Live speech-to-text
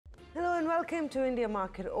Hello and welcome to India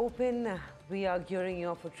Market Open. We are gearing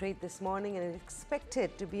you up for trade this morning and it's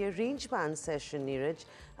expected to be a range-bound session, Niraj.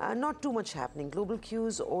 Not too much happening. Global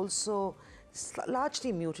cues also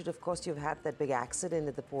largely muted. Of course, you've had that big accident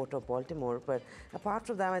at the port of Baltimore, but apart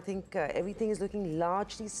from that, I think everything is looking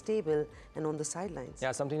largely stable and on the sidelines.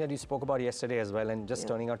 Yeah, something that you spoke about yesterday as well, and just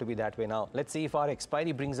turning out to be that way now. Let's see if our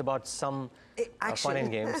expiry brings about some fun and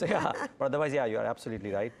games. Yeah, but otherwise, yeah, you are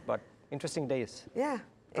absolutely right. But interesting days. Yeah.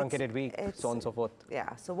 Truncated week, so on and so forth.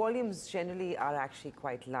 Yeah, so volumes generally are actually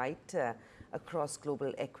quite light across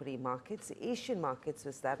global equity markets. Asian markets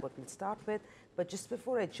is that what we'll start with. But just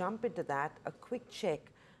before I jump into that, a quick check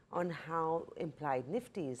on how implied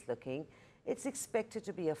Nifty is looking. It's expected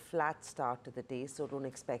to be a flat start to the day, so don't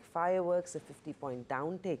expect fireworks. A 50-point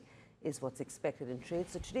downtick is what's expected in trade.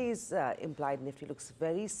 So today's implied Nifty looks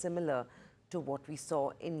very similar to what we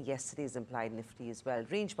saw in yesterday's implied Nifty as well.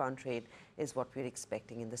 Range-bound trade is what we're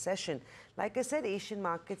expecting in the session. Like I said, Asian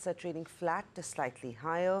markets are trading flat to slightly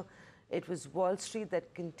higher. It was Wall Street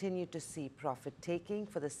that continued to see profit taking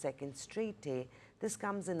for the second straight day. This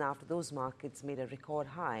comes in after those markets made a record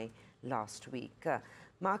high last week.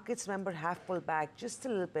 Markets, remember, have pulled back just a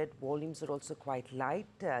little bit. Volumes are also quite light,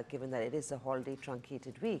 given that it is a holiday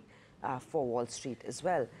truncated week for Wall Street as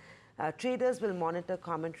well. Traders will monitor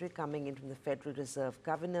commentary coming in from the Federal Reserve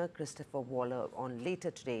Governor, Christopher Waller, on later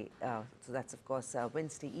today. So that's, of course,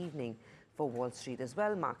 Wednesday evening for Wall Street as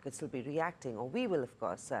well. Markets will be reacting, or we will, of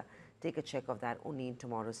course, take a check of that only in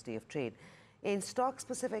tomorrow's day of trade. In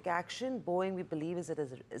stock-specific action, Boeing, we believe, is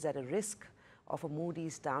at a risk of a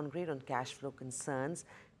Moody's downgrade on cash flow concerns.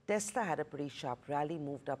 Tesla had a pretty sharp rally,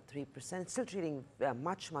 moved up 3%. It's still trading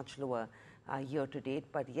much lower year to date,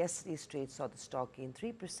 but yesterday's trade saw the stock gain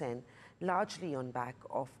 3%, largely on back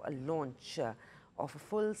of a launch of a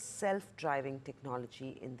full self-driving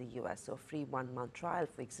technology in the US. So a free 1-month trial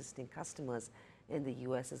for existing customers in the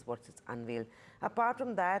US is what's unveiled. Apart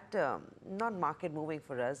from that, not market moving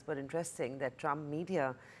for us, but interesting that Trump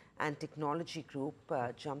Media and Technology Group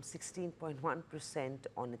jumped 16.1%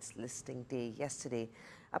 on its listing day yesterday.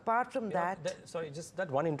 Apart from sorry, just that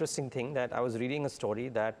one interesting thing that I was reading a story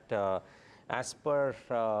that as per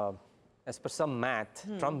some math,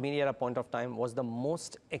 Trump Media at a point of time was the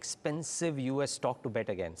most expensive US stock to bet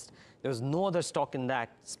against. There was no other stock in that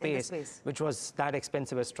space, which was that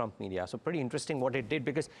expensive as Trump Media. So pretty interesting what it did,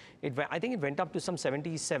 because I think it went up to some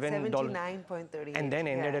 $77. 79.38. And then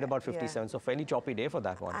ended at about 57. So fairly choppy day for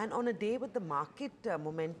that one. And on a day with the market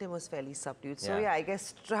momentum was fairly subdued. So yeah, I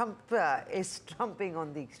guess Trump is trumping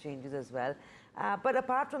on the exchanges as well. But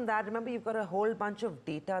apart from that, remember, you've got a whole bunch of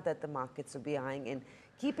data that the markets will be eyeing in.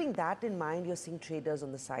 Keeping that in mind, you're seeing traders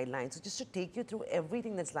on the sidelines. So just to take you through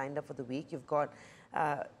everything that's lined up for the week, you've got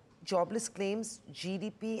jobless claims,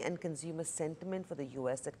 GDP and consumer sentiment for the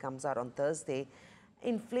US that comes out on Thursday.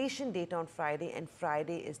 Inflation data on Friday, and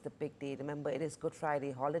Friday is the big day. Remember, it is Good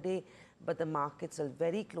Friday holiday, but the markets will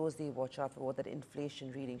very closely watch out for what that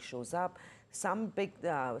inflation reading shows up. Some big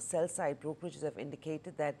sell-side brokerages have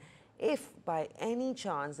indicated that if by any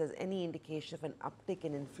chance there's any indication of an uptick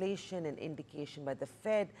in inflation, an indication by the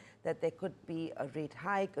Fed that there could be a rate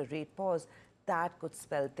hike, a rate pause, that could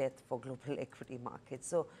spell death for global equity markets.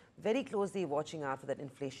 So very closely watching out for that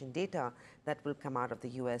inflation data that will come out of the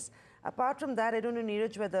US. Apart from that, I don't know,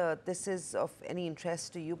 Niraj, whether this is of any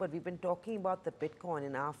interest to you, but we've been talking about the Bitcoin,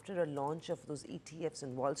 and after a launch of those ETFs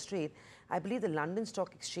in Wall Street, I believe the London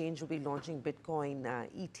Stock Exchange will be launching Bitcoin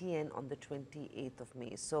ETN on the 28th of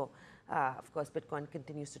May. So, of course, Bitcoin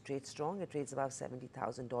continues to trade strong. It trades above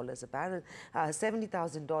 $70,000 a barrel,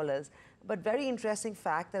 $70,000. But very interesting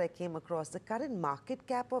fact that I came across, the current market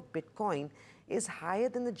cap of Bitcoin is higher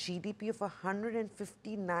than the GDP of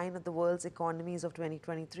 159 of the world's economies of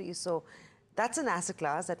 2023. So that's an asset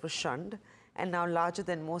class that was shunned and now larger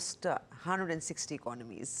than most 160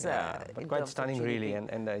 economies. Yeah, but quite stunning really,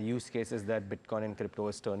 and the use cases that Bitcoin and crypto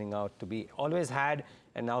is turning out to be always had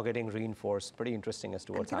and now getting reinforced. Pretty interesting as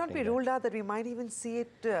to what's happening. It cannot be ruled out that we might even see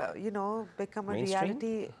it, become a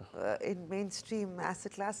reality in mainstream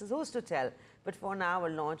asset classes. Who's to tell? But for now, a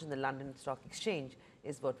launch in the London Stock Exchange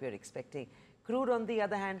is what we're expecting. Crude, on the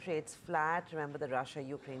other hand, trades flat. Remember the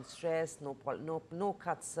Russia-Ukraine stress, no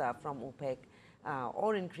cuts from OPEC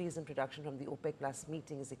or increase in production from the OPEC Plus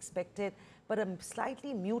meeting is expected. But a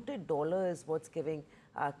slightly muted dollar is what's keeping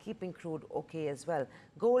crude okay as well.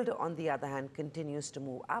 Gold, on the other hand, continues to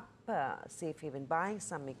move up. Safe haven buying,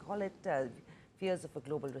 some may call it. Fears of a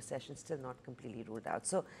global recession still not completely ruled out.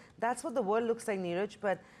 So that's what the world looks like, Niraj.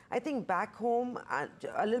 But I think back home,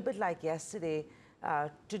 a little bit like yesterday,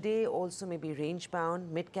 Today also maybe range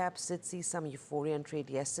bound. Mid caps did see some euphoria and trade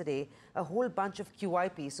yesterday. A whole bunch of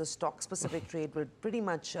QIP, so stock specific trade will pretty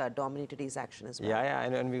much dominate today's action as well. Yeah,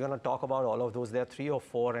 and we're going to talk about all of those. There are 3 or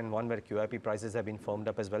 4 and one where QIP prices have been firmed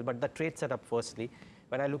up as well. But the trade setup firstly,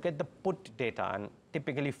 when I look at the put data and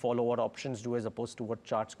typically follow what options do as opposed to what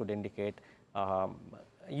charts could indicate,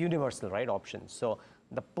 universal, right, options. So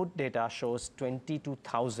the put data shows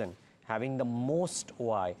 22,000 having the most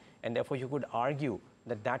OI, and therefore you could argue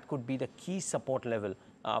that that could be the key support level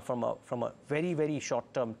from a very, very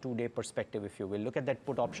short-term 2-day perspective, if you will. Look at that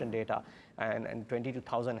put option data, and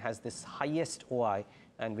 22,000 has this highest OI,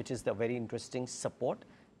 and which is the very interesting support.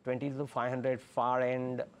 22,500 far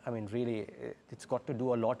end, I mean, really, it's got to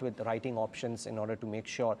do a lot with writing options in order to make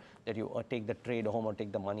sure that you take the trade home or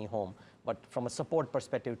take the money home. But from a support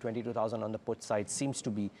perspective, 22,000 on the put side seems to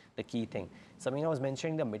be the key thing. Samina was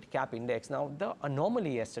mentioning the mid-cap index. Now, the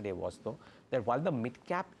anomaly yesterday was, though, that while the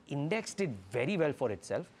mid-cap index did very well for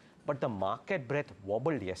itself, but the market breadth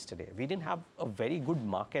wobbled yesterday. We didn't have a very good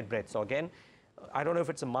market breadth. So again, I don't know if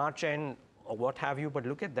it's a March end or what have you, but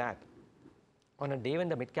look at that. On a day when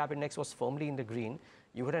the mid-cap index was firmly in the green,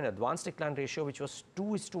 you had an advanced decline ratio which was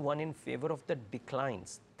 2:1 in favor of the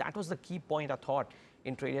declines. That was the key point, I thought,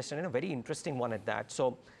 in trade yesterday, and a very interesting one at that.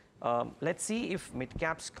 So let's see if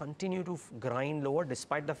mid-caps continue to grind lower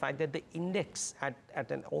despite the fact that the index at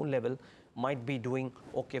an own level might be doing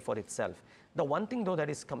okay for itself. The one thing, though, that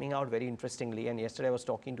is coming out very interestingly, and yesterday I was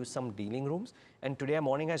talking to some dealing rooms, and today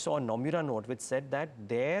morning I saw a Nomura note which said that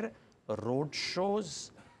their roadshows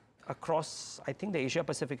across, I think, the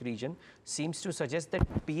Asia-Pacific region seems to suggest that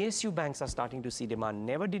PSU banks are starting to see demand.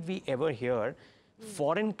 Never did we ever hear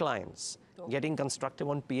foreign clients getting constructive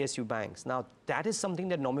on PSU banks. Now, that is something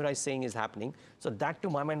that Nomura is saying is happening. So that, to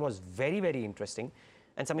my mind, was very, very interesting.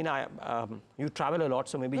 And Samina, you travel a lot,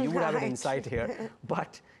 so maybe you would have an insight here.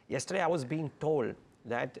 But yesterday I was being told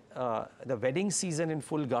that the wedding season in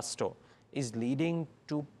full gusto is leading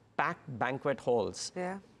to packed banquet halls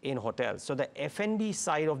in hotels. So the F&B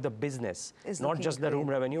side of the business, not just the room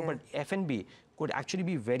revenue, but F&B could actually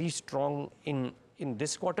be very strong in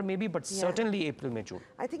this quarter maybe, but certainly April, May, June.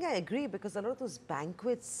 I think I agree, because a lot of those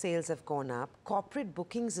banquet sales have gone up. Corporate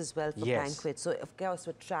bookings as well for banquets. So of course,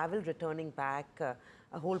 with travel returning back,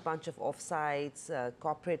 a whole bunch of offsites,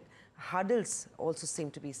 corporate huddles also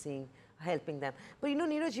seem to be helping them. But you know,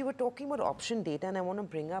 Niraj, you were talking about option data, and I want to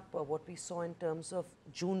bring up what we saw in terms of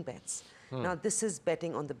June bets. Now, this is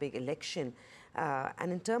betting on the big election.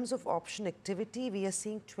 And in terms of option activity, we are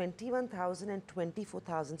seeing 21,000 and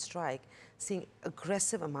 24,000 strike, seeing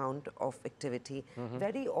aggressive amount of activity,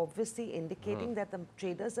 very obviously indicating that the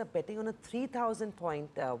traders are betting on a 3,000 point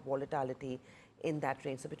volatility in that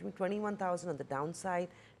range. So between 21,000 on the downside,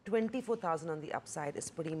 24,000 on the upside is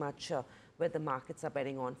pretty much where the markets are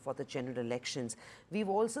betting on for the general elections. We've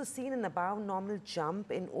also seen an above normal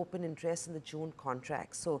jump in open interest in the June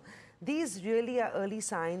contracts. So these really are early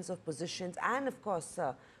signs of positions. And of course,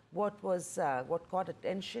 what caught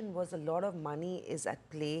attention was a lot of money is at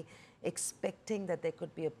play, expecting that there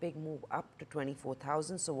could be a big move up to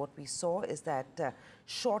 24,000. So what we saw is that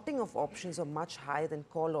shorting of options are much higher than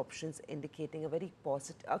call options, indicating a very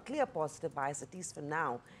positive, a clear positive bias, at least for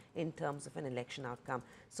now, in terms of an election outcome.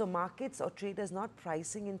 So markets or traders not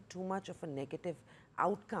pricing in too much of a negative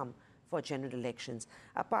outcome for general elections.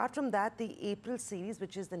 Apart from that, the April series,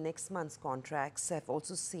 which is the next month's contracts, have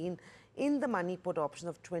also seen in the money put option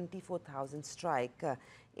of 24,000 strike,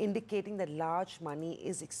 indicating that large money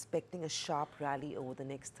is expecting a sharp rally over the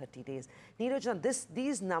next 30 days. Neeraj,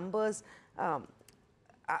 these numbers,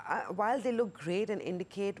 while they look great and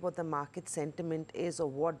indicate what the market sentiment is or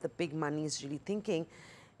what the big money is really thinking,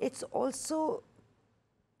 it's also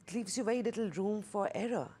leaves you very little room for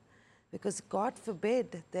error. Because God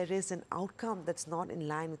forbid there is an outcome that's not in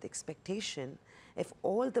line with expectation. If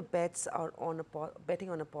all the bets are on betting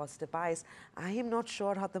on a positive bias, I am not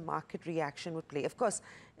sure how the market reaction would play. Of course,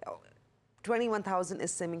 21,000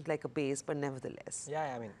 is seeming like a base, but nevertheless.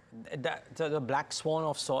 Yeah, I mean, the black swan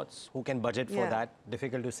of sorts, who can budget for that?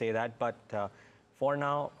 Difficult to say that, but for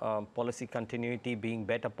now, policy continuity being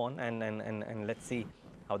bet upon, and let's see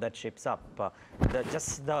how that shapes up.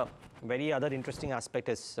 Just the very other interesting aspect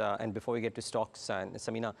is, and before we get to stocks, and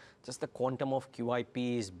Samina, just the quantum of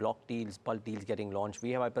QIPs, block deals, bulk deals getting launched. We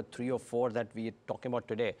have about 3 or 4 that we are talking about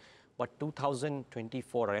today, but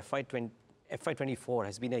 2024 or FY24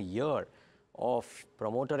 has been a year of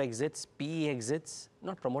promoter exits, PE exits,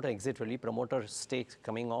 not promoter exit really, promoter stakes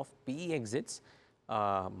coming off, PE exits,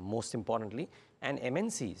 most importantly, and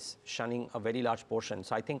MNCs shunning a very large portion.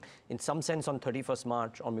 So I think in some sense on 31st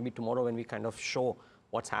March, or maybe tomorrow when we kind of show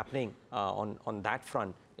what's happening on that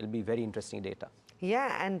front, it'll be very interesting data.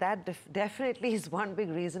 Yeah, and that definitely is one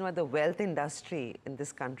big reason why the wealth industry in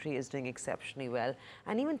this country is doing exceptionally well.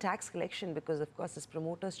 And even tax collection, because of course as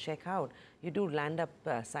promoters check out, you do land up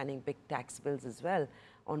signing big tax bills as well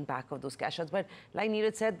on back of those cash outs. But like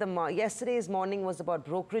Niraj said, yesterday's morning was about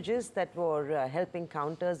brokerages that were helping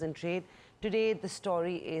counters in trade. Today the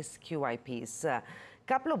story is QIPs.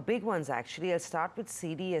 Couple of big ones actually. I'll start with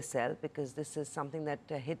CDSL because this is something that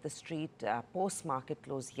hit the street post-market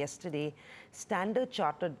close yesterday. Standard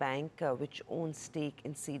Chartered Bank, which owns stake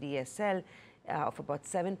in CDSL of about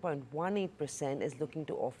 7.18%, is looking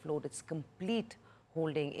to offload its complete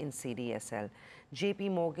holding in CDSL.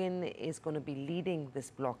 JP Morgan is going to be leading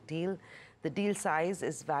this block deal. The deal size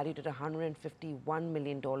is valued at $151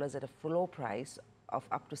 million at a floor price of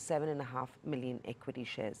up to 7.5 million equity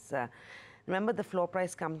shares. Remember, the floor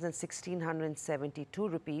price comes in 1,672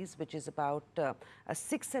 rupees, which is about a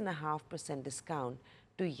 6.5% discount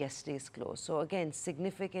to yesterday's close. So again,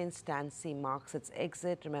 significant. Stancy marks its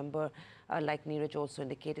exit. Remember, like Niraj also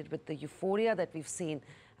indicated, with the euphoria that we've seen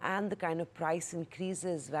and the kind of price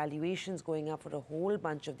increases, valuations going up for a whole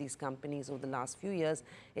bunch of these companies over the last few years,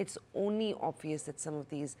 it's only obvious that some of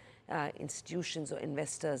these institutions or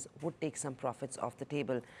investors would take some profits off the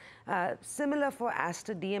table. Similar for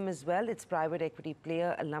Aster DM as well. Its private equity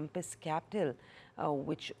player Olympus Capital,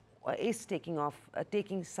 which is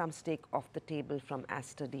taking some stake off the table from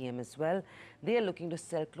Aster DM as well. They are looking to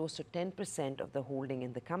sell close to 10% of the holding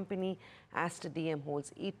in the company. Aster DM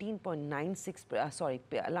holds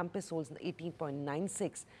 18.96, Olympus holds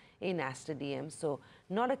 18.96 in Aster DM. So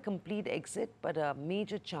not a complete exit, but a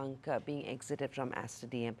major chunk being exited from Aster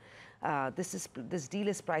DM. This deal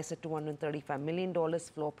is priced at $235 million.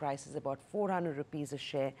 Floor price is about 400 rupees a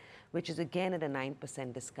share, which is again at a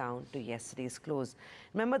 9% discount to yesterday's close.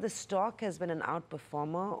 Remember, the stock has been an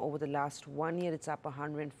outperformer. Over the last 1 year, it's up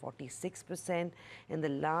 146%. In the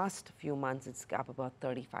last few months, it's up about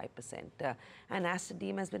 35%. And Aster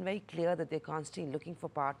DM has been very clear that they're constantly looking for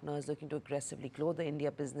partners, looking to aggressively grow the India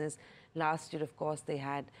business. Last year, of course, they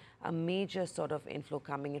had a major sort of inflow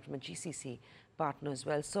coming in from a GCC partner as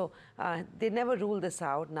well. So they never ruled this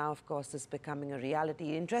out. Now, of course, it's becoming a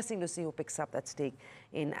reality. Interesting to see who picks up that stake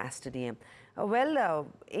in Aster DM.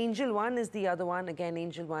 Angel One is the other one. Again,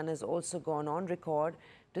 Angel One has also gone on record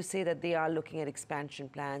to say that they are looking at expansion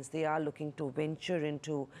plans. They are looking to venture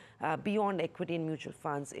into beyond equity and mutual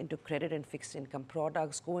funds, into credit and fixed income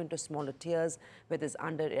products, go into smaller tiers where there's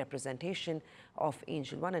underrepresentation of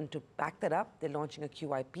Angel One. And to back that up, they're launching a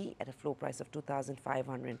QIP at a floor price of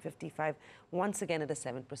 2,555, once again at a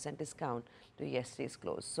 7% discount to yesterday's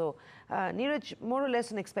close. So Niraj, more or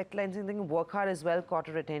less an expect line, thinking work hard as well,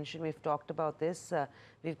 quarter retention. We've talked about this.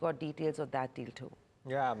 We've got details of that deal too.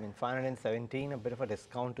 Yeah, I mean, 517, a bit of a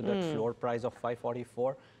discount to that floor price of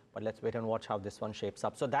 544. But let's wait and watch how this one shapes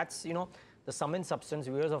up. So that's, you know, the sum and substance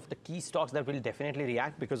viewers of the key stocks that will definitely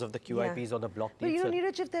react because of the QIPs or the block deals. But you know,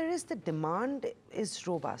 Niraj, if there is, the demand is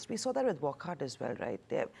robust. We saw that with Walkhart as well, right?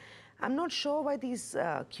 I'm not sure why these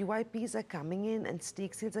QIPs are coming in and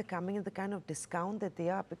stake sales are coming in the kind of discount that they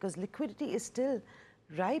are, because liquidity is still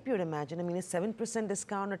ripe, you'd imagine. I mean, a 7%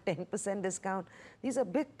 discount or 10% discount, these are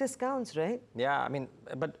big discounts, right? Yeah, I mean,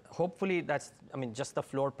 but hopefully that's, I mean, just the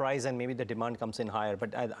floor price and maybe the demand comes in higher.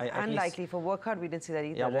 But unlikely. For Workhard, we didn't see that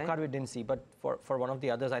either, yeah, right? Workhard we didn't see. But for one of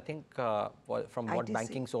the others, I think from what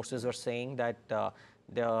banking sources were saying that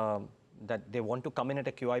that they want to come in at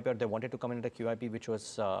a QIP, or they wanted to come in at a QIP, which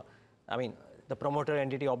was, I mean, the promoter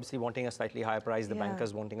entity obviously wanting a slightly higher price, the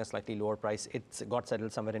bankers wanting a slightly lower price. It's got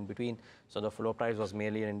settled somewhere in between. So the floor price was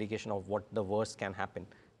merely an indication of what the worst can happen.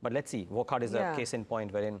 But let's see. Workhard is a case in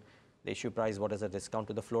point wherein the issue price, what is a discount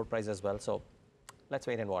to the floor price as well. So let's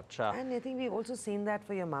wait and watch. And I think we've also seen that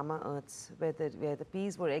for your Mama Earths, where the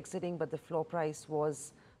Ps were exiting, but the floor price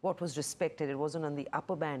was what was respected. It wasn't on the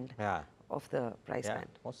upper band of the price band.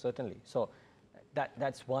 Most certainly. So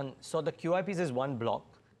that's one. So the QIPs is one block.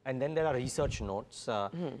 And then there are research notes.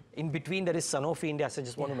 In between, there is Sanofi India. So I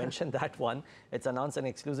just want to mention that one. It's announced an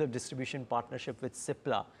exclusive distribution partnership with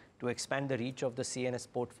Cipla to expand the reach of the CNS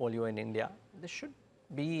portfolio in India. This should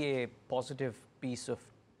be a positive piece of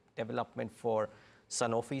development for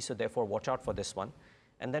Sanofi. So therefore, watch out for this one.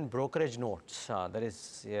 And then brokerage notes. There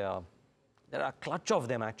are a clutch of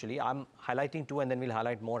them, actually. I'm highlighting two, and then we'll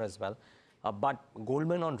highlight more as well. But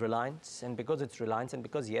Goldman on Reliance, and because it's Reliance, and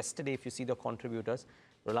because yesterday, if you see the contributors,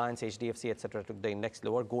 Reliance, HDFC, etc., took the index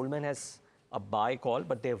lower. Goldman has a buy call,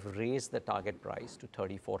 but they've raised the target price to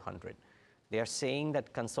 3,400. They are saying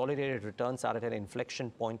that consolidated returns are at an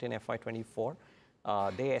inflection point in FY24.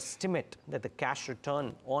 They estimate that the cash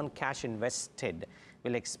return on cash invested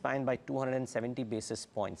will expand by 270 basis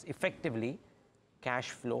points. Effectively, cash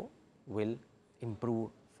flow will improve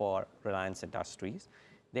for Reliance Industries.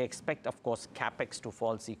 They expect, of course, capex to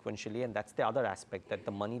fall sequentially, and that's the other aspect, that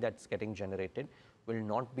the money that's getting generated will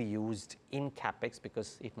not be used in capex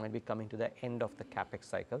because it might be coming to the end of the capex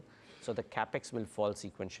cycle. So the capex will fall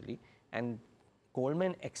sequentially. And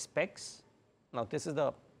Goldman expects, now this is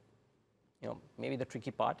the, maybe the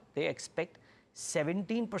tricky part, they expect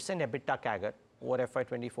 17% EBITDA CAGR over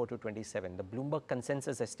FY24 to 27. The Bloomberg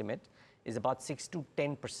consensus estimate is about 6 to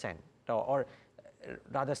 10%, or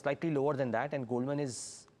rather slightly lower than that, and Goldman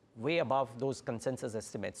is way above those consensus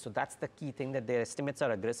estimates. So that's the key thing, that their estimates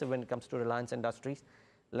are aggressive when it comes to Reliance Industries.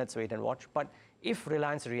 Let's wait and watch. But if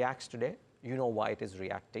Reliance reacts today, you know why it is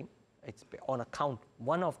reacting. It's on account,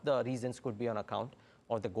 one of the reasons could be on account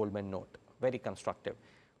of the Goldman note. Very constructive.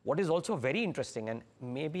 What is also very interesting, and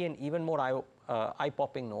maybe an even more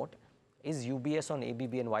eye-popping note, is UBS on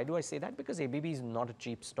ABB. And why do I say that? Because ABB is not a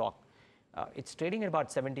cheap stock. It's trading at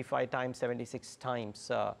about 75 times, 76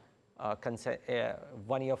 times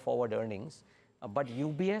 1 year forward earnings. But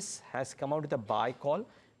UBS has come out with a buy call,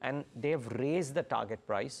 and they have raised the target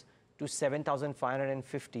price to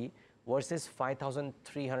 7,550 versus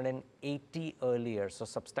 5,380 earlier. So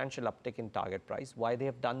substantial uptick in target price. Why they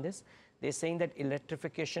have done this? They're saying that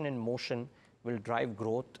electrification in motion will drive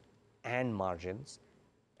growth and margins.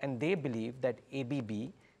 And they believe that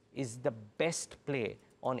ABB is the best play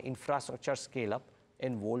on infrastructure scale-up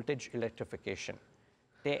in voltage electrification.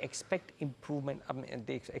 They expect improvement,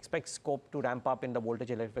 they expect scope to ramp up in the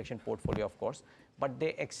voltage electrification portfolio, of course, but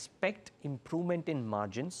they expect improvement in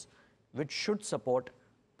margins, which should support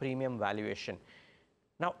premium valuation.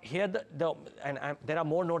 Now, here, there are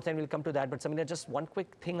more notes, and we'll come to that, but Samina, just one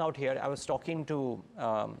quick thing out here. I was talking to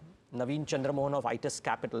Naveen Chandramohan of ITIS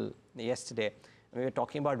Capital yesterday. We were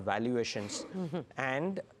talking about valuations,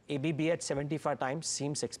 and ABB at 75 times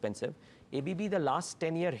seems expensive. ABB, the last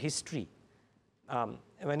 10-year history,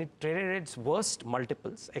 when it traded at its worst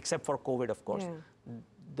multiples, except for COVID, of course,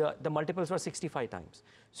 the multiples were 65 times.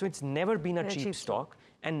 So it's never been a cheap stock,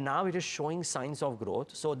 and now it is showing signs of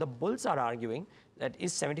growth. So the bulls are arguing that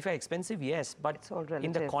is 75 expensive? Yes, but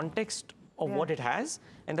in the context of what it has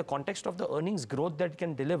and the context of the earnings growth that it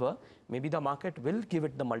can deliver, maybe the market will give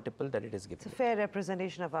it the multiple that it is given. It's a fair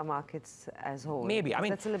representation of our markets as whole. Maybe. I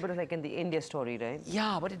mean, that's a little bit like in the India story, right?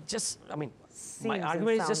 Yeah, but it just, I mean, my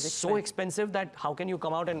argument is just so expensive that how can you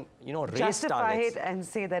come out and, raise justify targets? it and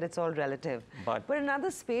say that it's all relative. But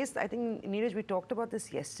another space, I think, Niraj, we talked about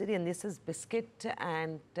this yesterday, and this is biscuit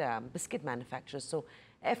and biscuit manufacturers. So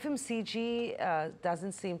FMCG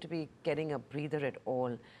doesn't seem to be getting a breather at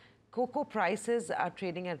all. Cocoa prices are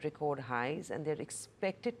trading at record highs, and they're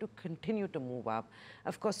expected to continue to move up.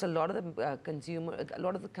 Of course, a lot of the a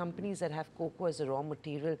lot of the companies that have cocoa as a raw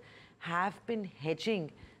material have been hedging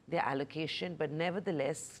their allocation, but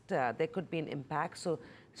nevertheless, there could be an impact. So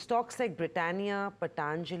stocks like Britannia,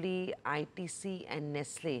 Patanjali, ITC, and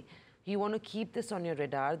Nestle, you want to keep this on your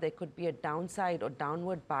radar. There could be a downside or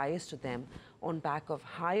downward bias to them on back of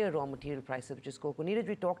higher raw material prices, which is cocoa. Niraj,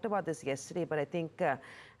 we talked about this yesterday, but I think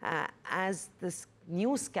as this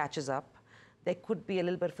news catches up, there could be a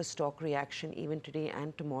little bit of a stock reaction even today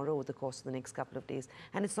and tomorrow over the course of the next couple of days.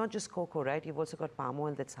 And it's not just cocoa, right? You've also got palm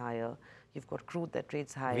oil that's higher. You've got crude that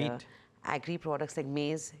trades higher. Wheat. Agri products like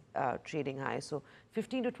maize trading high. So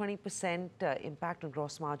 15 to 20% impact on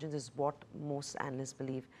gross margins is what most analysts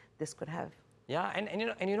believe this could have. Yeah, and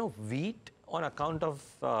wheat on account of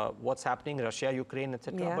what's happening, Russia, Ukraine,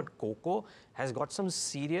 etc. Yeah. But cocoa has got some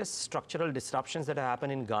serious structural disruptions that have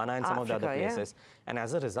happened in Ghana and some of the other places. Yeah. And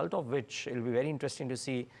as a result of which, it'll be very interesting to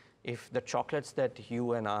see if the chocolates that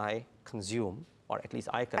you and I consume, or at least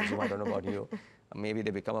I consume, I don't know about you, maybe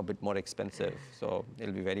they become a bit more expensive. So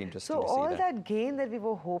it'll be very interesting to see that. So all that gain that we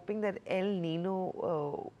were hoping that El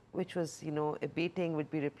Nino, which was, abating,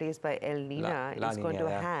 would be replaced by El Nina, is going to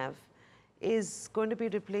have, is going to be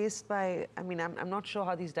replaced by, I mean, I'm not sure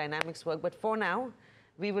how these dynamics work, but for now,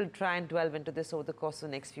 we will try and delve into this over the course of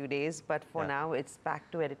the next few days. But for now, it's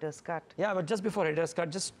back to editor's cut. Yeah, but just before editor's cut,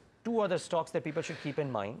 just two other stocks that people should keep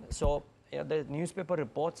in mind. So the newspaper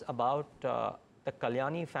reports about the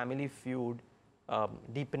Kalyani family feud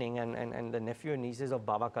deepening, and the nephew and nieces of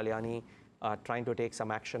Baba Kalyani trying to take some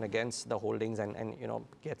action against the holdings and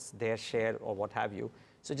gets their share or what have you.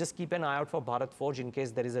 So just keep an eye out for Bharat Forge in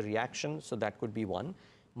case there is a reaction. So that could be one.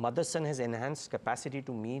 Motherson has enhanced capacity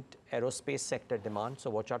to meet aerospace sector demand.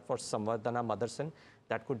 So watch out for Samvardhana Motherson.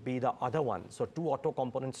 That could be the other one. So two auto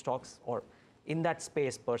component stocks or in that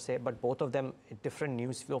space per se, but both of them different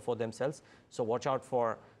news flow for themselves. So watch out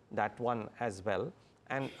for that one as well.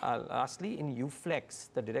 And lastly, in UFlex,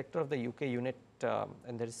 the director of the UK unit,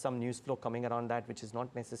 and there is some news flow coming around that, which is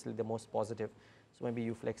not necessarily the most positive. So maybe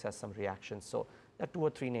UFlex has some reactions. So there are 2 or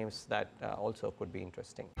 3 names that also could be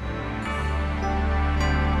interesting.